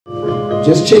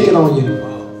Just checking on you.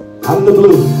 Out of the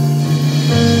blue.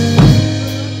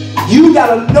 You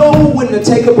gotta know when to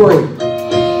take a break.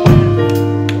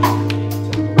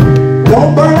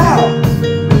 Don't burn out.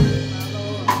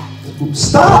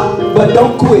 Stop, but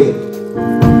don't quit.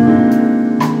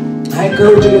 I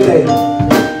encourage you today.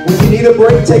 When you need a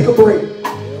break, take a break.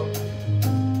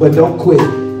 But don't quit.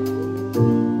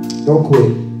 Don't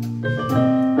quit.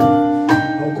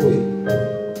 Don't quit.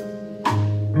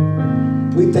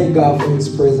 We thank God for His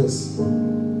presence.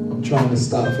 I'm trying to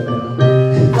stop for now.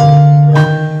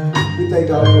 We thank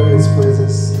God for His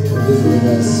presence visiting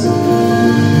us.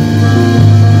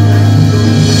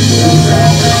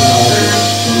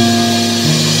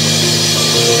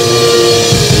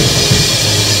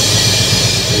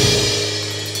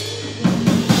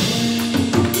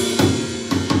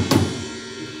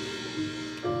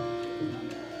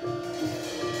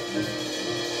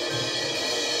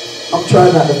 I'm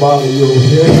trying not to bother you over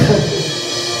here.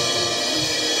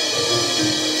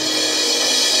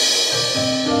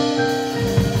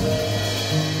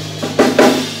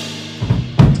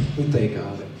 We thank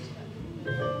God.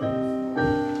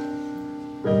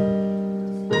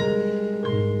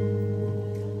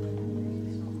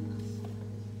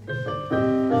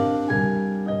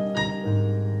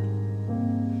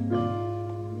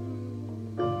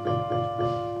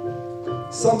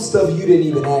 Some stuff you didn't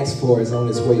even ask for is on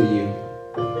its way to you.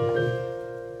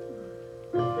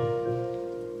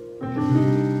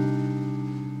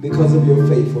 Because of your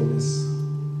faithfulness.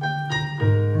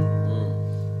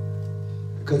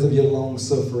 Because of your long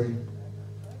suffering.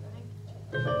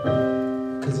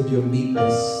 Because of your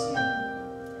meekness.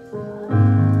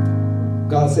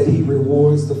 God said He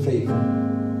rewards the faithful.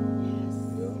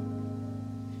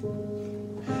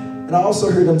 And I also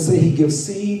heard Him say He gives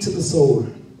seed to the sower.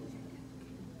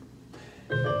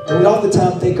 And we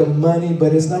oftentimes think of money,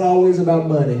 but it's not always about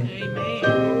money.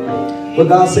 Amen. But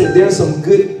God said there's some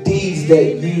good deeds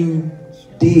that you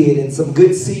did and some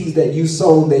good seeds that you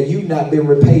sowed that you've not been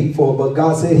repaid for. But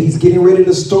God said He's getting ready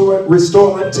to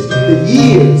restore unto you the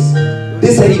years.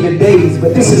 This ain't even days,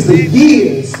 but this is the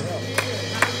years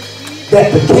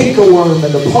that the cankerworm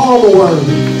and the palmer worm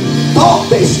thought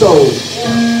they stole.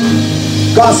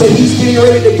 God said He's getting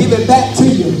ready to give it back to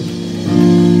you.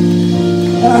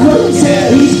 And I heard Him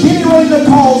say He's getting ready to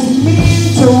cause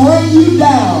men to run you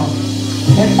down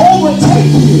and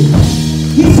overtake you.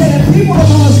 He said that people are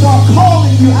going to start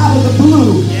calling you out of the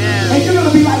blue. Yeah. And you're going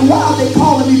to be like, why are they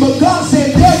calling me? But God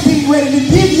said they're getting ready to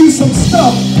give you some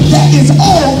stuff that is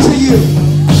all to you.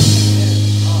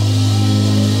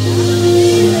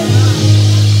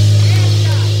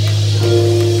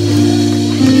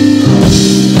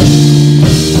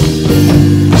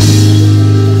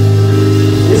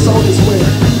 It's on its way.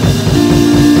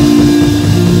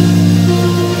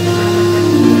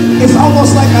 It's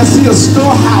almost like I see a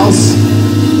storehouse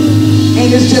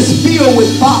and it's just filled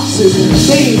with boxes and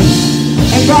things.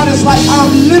 And God is like,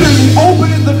 I'm literally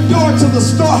opening the door to the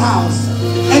storehouse.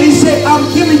 And He said, I'm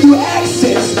giving you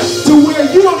access to where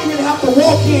you don't even have to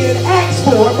walk in and ask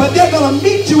for it, but they're going to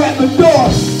meet you at the door,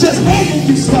 just handing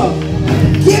you stuff,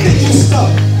 giving you stuff.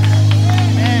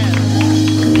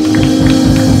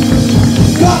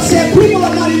 God said, people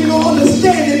are not even going to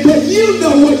understand it, but you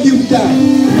know what you've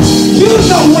done. You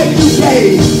know what you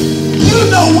gave. You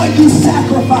know what you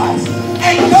sacrificed.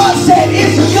 And God said,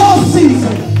 it's your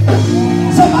season.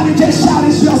 Somebody just shout,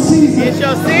 it's your season. It's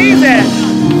your season.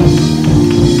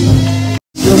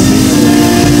 Your season.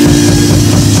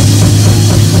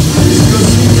 It's your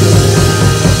season.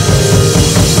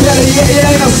 Better yet, it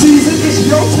ain't a season, it's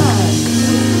your time.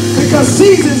 Because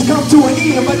seasons come to an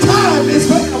end, but time is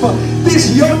forever. This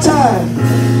is your time.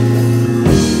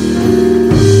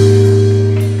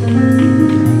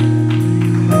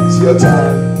 It's your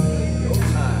time.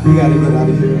 We gotta get out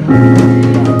of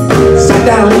here. Sit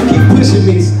down, you keep pushing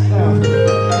me. Sit down.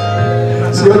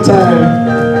 It's your time.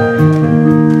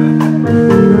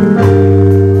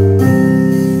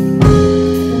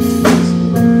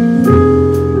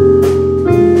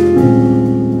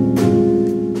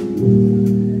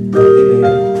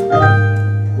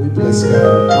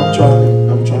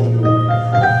 I'm trying to move.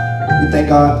 We thank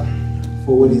God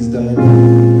for what He's done in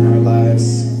our lives.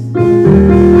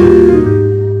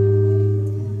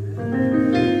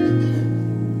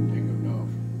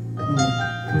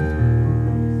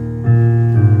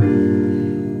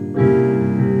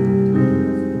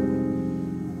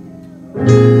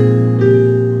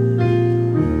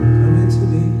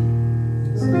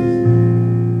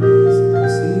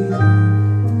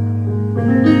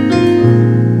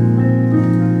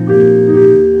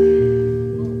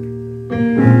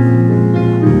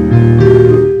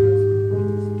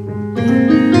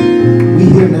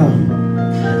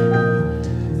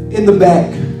 in the back,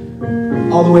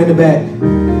 all the way in the back,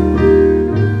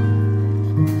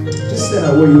 just stand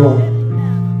out where you are.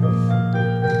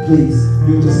 Please,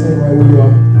 you just stand right where you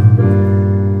are.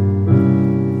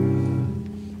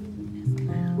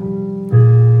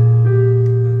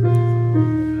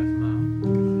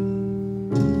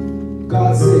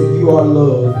 God said you are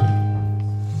loved.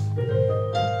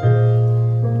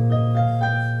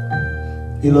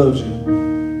 He loves you.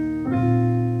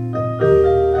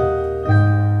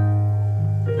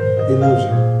 He loves you.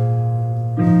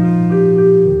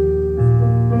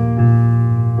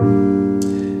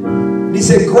 And he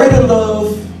said, greater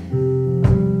love,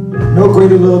 no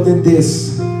greater love than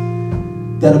this,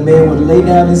 that a man would lay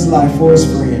down his life for his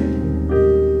friend.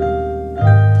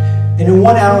 And in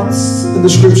 1 ounce in the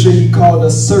scripture, he called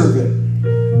us servant.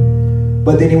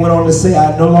 But then he went on to say,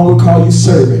 I no longer call you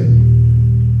servant,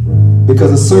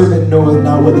 because a servant knoweth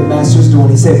not what the master is doing.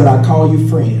 He said, but I call you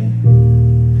friend.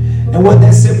 And what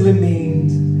that simply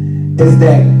means is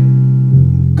that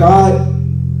God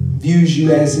views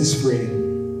you as his friend.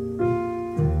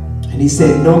 And he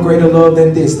said, no greater love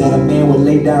than this, that a man would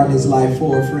lay down his life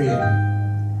for a friend.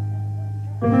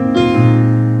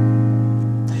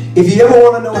 If you ever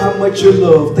want to know how much you're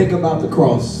loved, think about the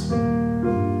cross.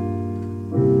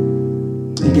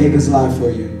 He gave his life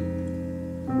for you.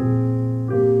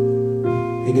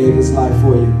 He gave his life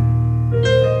for you.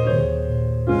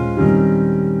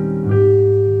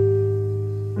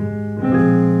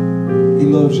 He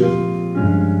loves you.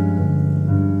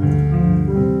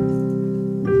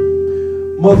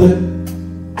 Mother,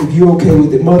 if you're okay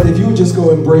with it, mother, if you would just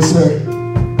go embrace her.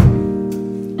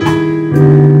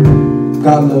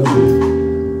 God loves you.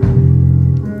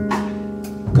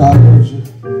 God loves you.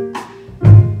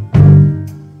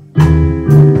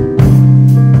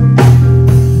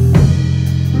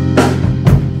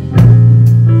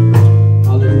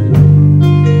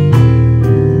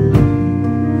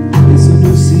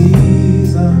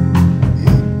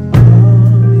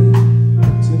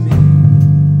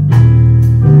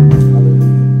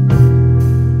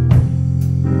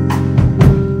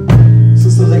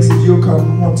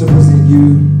 To present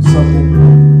you something.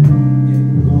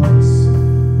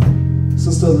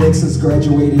 Sister Alexis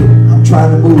graduated. I'm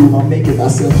trying to move. I'm making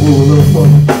myself move a little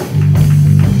further.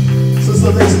 Sister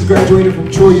Alexis graduated from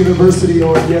Troy University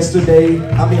on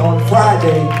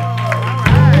Friday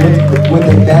with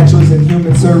a bachelor's in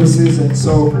human services. And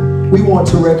so we want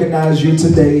to recognize you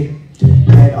today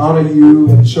and honor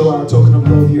you and show our token of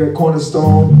love here at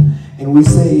Cornerstone. And we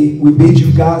bid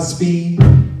you Godspeed.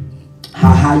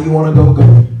 How high you want to go.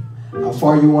 How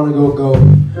far you want to go.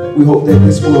 We hope that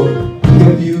this will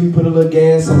help you put a little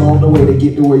gas along the way to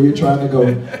get to where you're trying to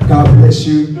go. God bless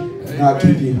you. God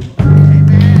keep you.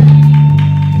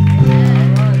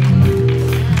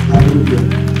 Hallelujah.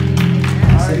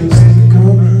 Say,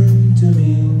 coming to me.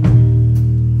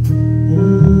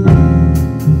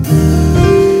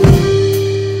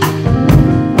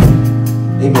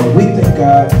 Amen. We thank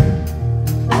God.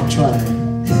 I'm trying.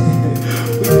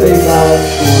 Thank God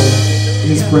for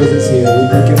his presence here. We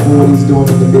thank him for what he's doing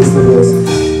in the midst of us.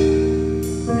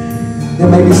 There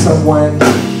may be someone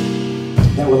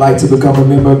that would like to become a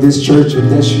member of this church. If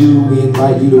that's you, we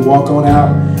invite you to walk on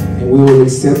out and we will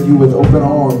accept you with open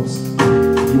arms.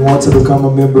 If you want to become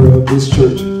a member of this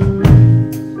church.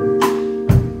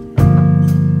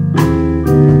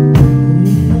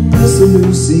 It's a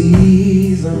new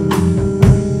season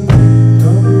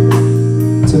come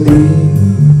to me.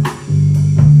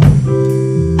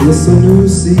 It's a new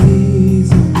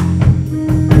season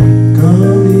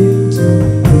coming to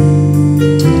me.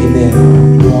 Amen.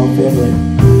 We're all family.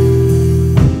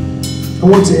 I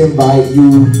want to invite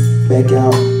you back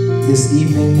out this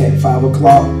evening at 5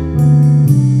 o'clock.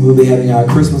 We'll be having our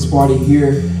Christmas party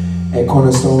here at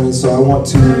Cornerstone. And so I want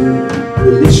to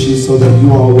release you so that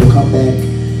you all will come back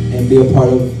and be a part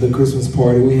of the Christmas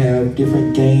party. We have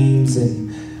different games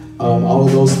and all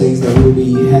of those things that we'll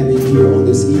be having here on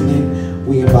this evening.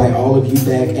 We invite all of you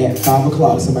back at 5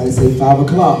 o'clock. Somebody say 5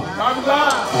 o'clock. 5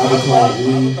 o'clock. 5 o'clock.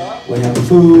 We will have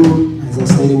food. As I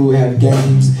stated, we will have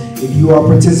games. If you are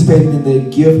participating in the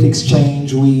gift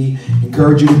exchange, we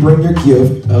encourage you to bring your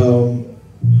gift. A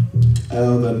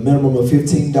minimum of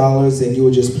 $15, and you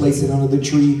will just place it under the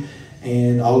tree.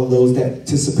 And all of those that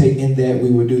participate in that,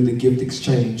 we will do the gift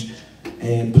exchange.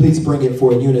 And please bring it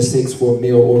for a unisex, for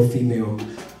male or female.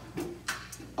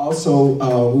 Also,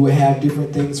 we will have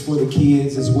different things for the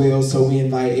kids as well, so we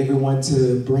invite everyone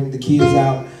to bring the kids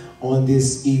out on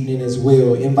this evening as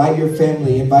well. Invite your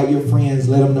family, invite your friends,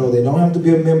 let them know they don't have to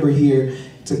be a member here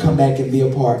to come back and be a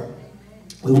part.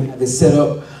 We will have it set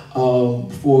up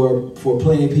for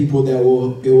plenty of people that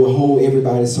it will hold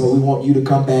everybody. So we want you to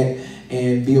come back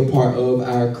and be a part of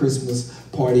our Christmas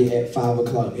party at 5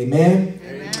 o'clock. Amen?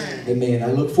 Amen. Amen.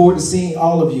 I look forward to seeing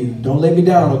all of you. Don't let me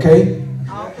down, okay?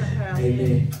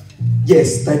 Amen.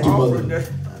 Yes, thank you, Mother.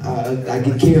 I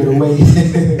get carried away.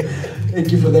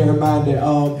 Thank you for that reminder.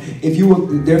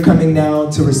 They're coming now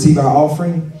to receive our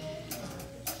offering.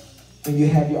 When you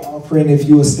have your offering, if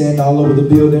you will stand all over the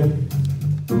building.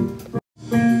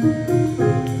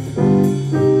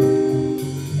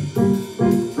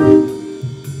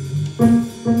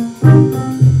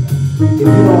 If you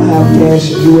don't have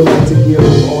cash and you would like to give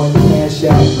on the Cash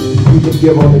App, you can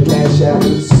give on the Cash App.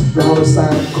 It's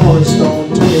 $ Cornerstone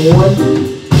 21.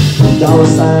 $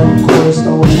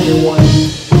 Cornerstone 21.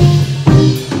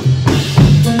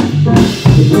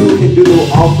 If you can do the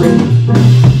offering,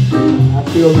 I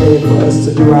feel led for us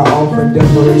to do our offering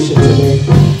declaration today.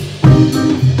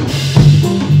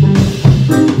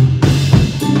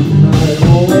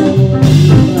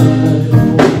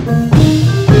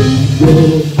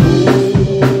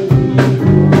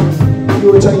 You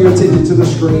will turn your attention to the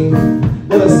screen.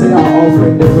 Let us say our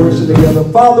offering declaration together.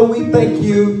 Father, we thank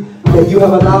you that you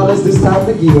have allowed us this time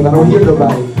to give. I don't hear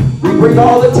nobody. We bring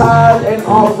all the tithe and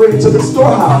offering to the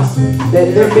storehouse,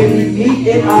 that there may be meat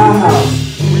in our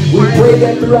house. We pray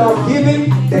that through our giving,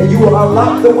 that you will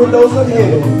unlock the windows of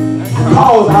heaven,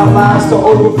 cause our lives to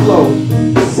overflow.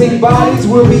 Sick bodies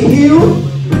will be healed,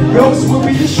 yokes will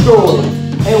be destroyed,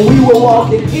 and we will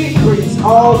walk in increase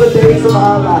all the days of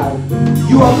our life.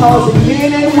 You are causing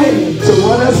men and women to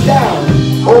run us down,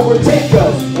 overtake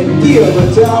us, and give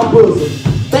unto our bosom.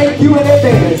 Thank you in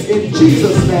advance, in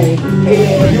Jesus' name,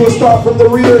 amen. You will start from the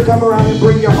rear, come around and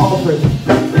bring your offering.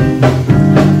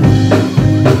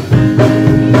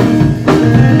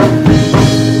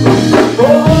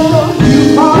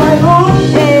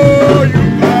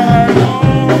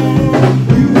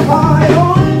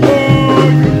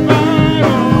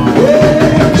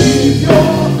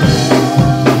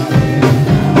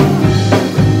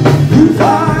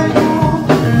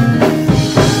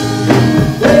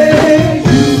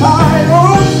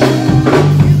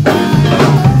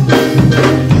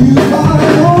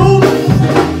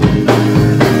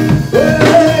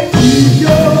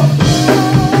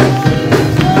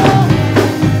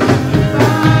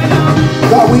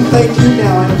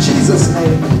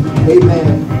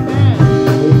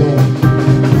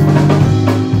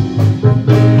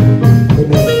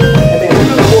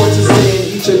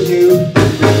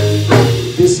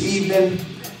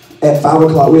 At 5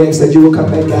 o'clock, we ask that you will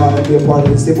come back out and be a part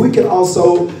of this. If we can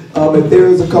also, if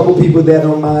there's a couple people that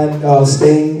don't mind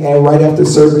staying right after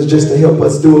service just to help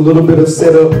us do a little bit of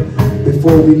setup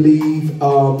before we leave,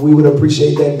 we would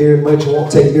appreciate that very much. It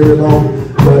won't take very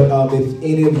long, but if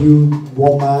any of you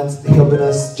won't mind helping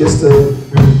us just to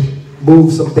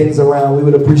move some things around, we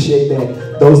would appreciate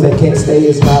that. Those that can't stay,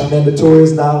 it's not mandatory,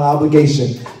 it's not an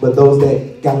obligation, but those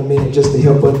that got a minute just to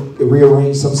help us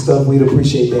rearrange some stuff, we'd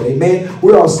appreciate that. Amen.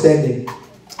 We're all standing.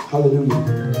 Hallelujah.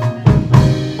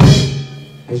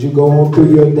 As you go on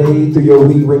through your day, through your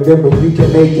week, remember, you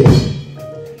can make it.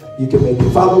 You can make it.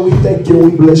 Father, we thank you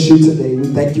and we bless you today. We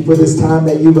thank you for this time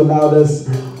that you've allowed us,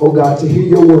 oh God, to hear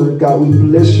your word. God, we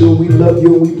bless you, we love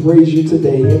you, and we praise you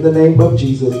today in the name of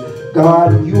Jesus.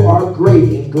 God, you are great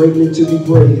and greatly to be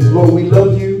praised. Lord, we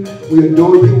love you, we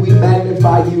adore you, we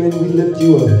magnify you, and we lift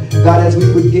you up. God, as we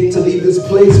begin to leave this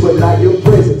place, but not your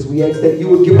presence, we ask that you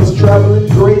would give us traveling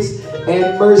grace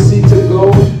and mercy to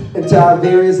go into our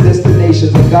various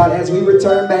destinations. And God, as we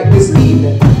return back this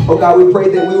evening, oh God, we pray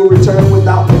that we will return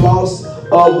without the loss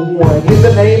of one. In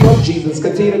the name of Jesus,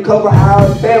 continue to cover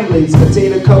our families,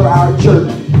 continue to cover our church,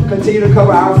 continue to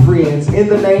cover our friends. In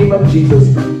the name of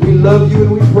Jesus, we love you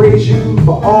and we praise you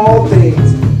for all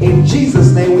things. In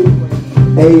Jesus' name we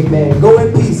pray. Amen. Go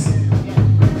in peace.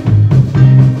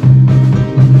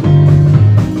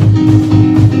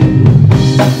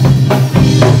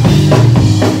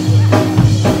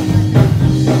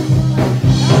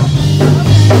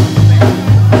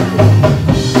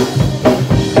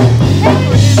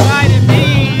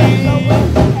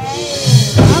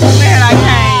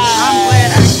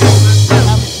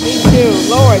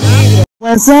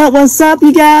 What's up,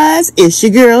 you guys? It's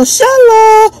your girl,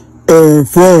 SHEILA and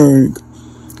Frank.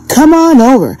 Come on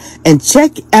over and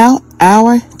check out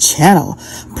our channel,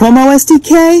 Promo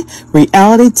STK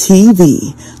Reality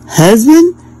TV,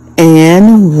 husband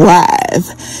and wife,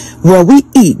 where we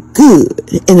eat good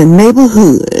in the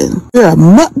neighborhood. We're a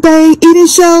mukbang eating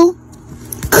show,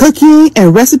 cooking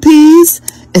and recipes,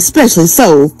 especially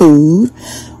soul food,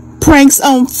 pranks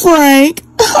on Frank.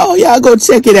 Oh, y'all go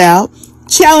check it out.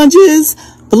 Challenges,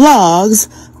 vlogs,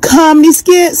 comedy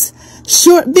skits,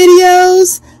 short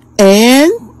videos,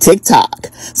 and TikTok.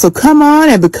 So come on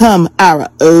and become our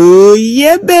Oh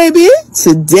Yeah Baby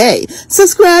today.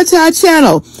 Subscribe to our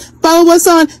channel. Follow us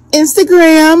on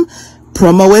Instagram,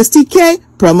 PromoSTK,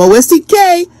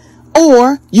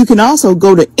 or you can also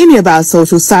go to any of our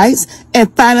social sites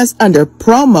and find us under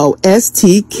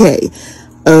PromoSTK.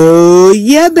 Oh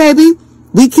yeah, baby.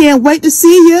 We can't wait to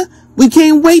see you. We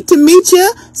can't wait to meet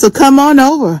you. So come on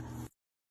over